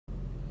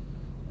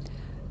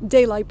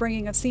Daylight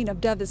bringing a scene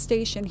of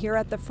devastation here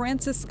at the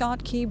Francis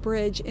Scott Key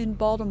Bridge in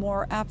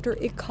Baltimore after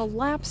it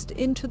collapsed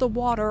into the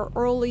water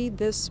early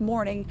this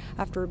morning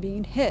after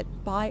being hit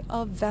by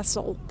a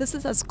vessel. This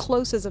is as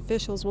close as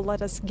officials will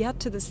let us get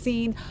to the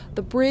scene.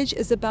 The bridge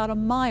is about a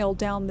mile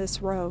down this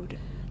road.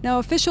 Now,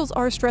 officials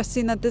are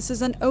stressing that this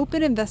is an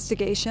open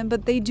investigation,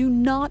 but they do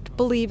not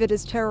believe it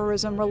is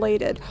terrorism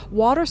related.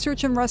 Water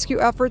search and rescue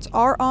efforts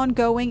are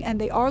ongoing,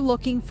 and they are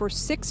looking for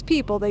 6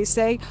 people, they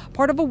say,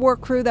 part of a work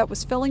crew that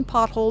was filling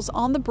potholes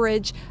on the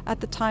bridge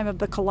at the time of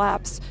the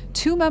collapse.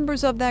 2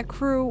 members of that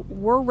crew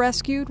were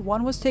rescued.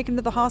 One was taken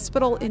to the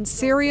hospital in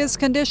serious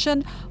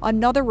condition.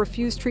 Another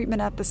refused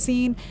treatment at the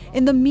scene.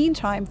 In the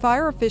meantime,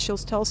 fire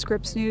officials tell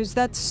Scripps News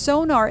that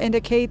sonar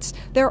indicates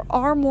there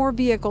are more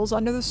vehicles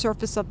under the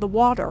surface of the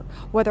water.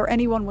 Whether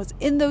anyone was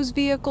in those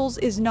vehicles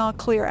is not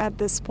clear at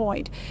this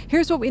point.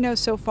 Here's what we know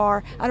so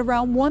far. At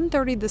around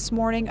 1:30 this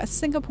morning, a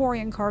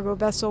Singaporean cargo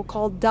vessel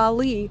called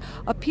Dali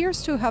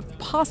appears to have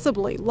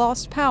possibly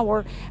lost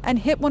power and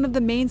hit one of the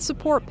main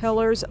support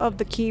pillars of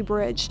the Key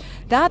Bridge.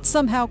 That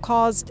somehow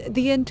caused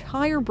the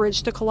entire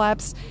bridge to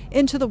collapse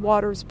into the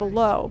waters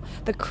below.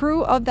 The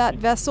crew of that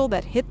vessel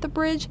that hit the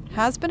bridge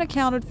has been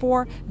accounted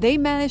for. They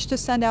managed to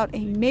send out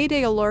a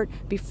Mayday alert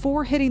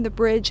before hitting the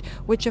bridge,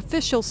 which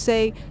officials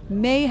say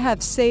may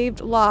have saved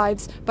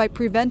lives by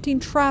preventing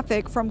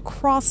traffic from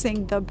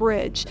crossing the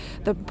bridge.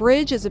 The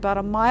bridge is about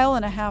 1.5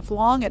 miles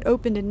long. It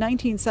opened in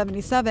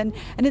 1977,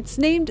 and it's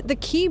named the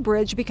Key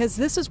Bridge because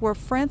this is where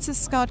Francis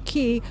Scott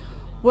Key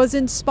was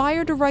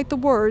inspired to write the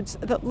words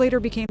that later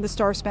became the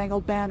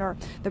Star-Spangled Banner.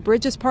 The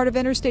bridge is part of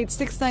Interstate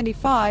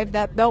 695,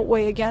 that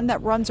beltway again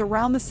that runs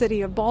around the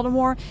city of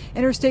Baltimore.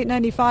 Interstate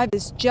 95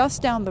 is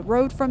just down the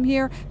road from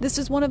here. This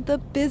is one of the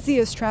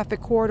busiest traffic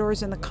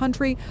corridors in the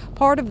country,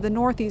 part of the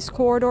Northeast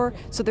Corridor.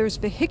 So there's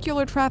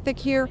vehicular traffic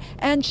here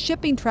and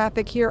shipping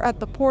traffic here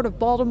at the Port of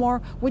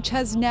Baltimore, which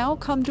has now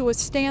come to a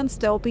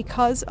standstill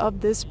because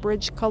of this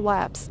bridge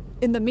collapse.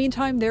 In the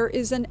meantime, there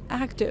is an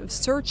active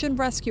search and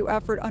rescue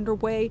effort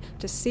underway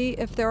to see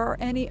if there are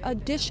any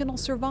additional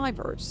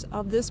survivors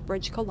of this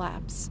bridge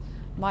collapse.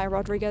 Maya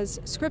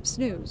Rodriguez, Scripps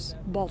News,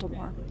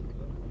 Baltimore.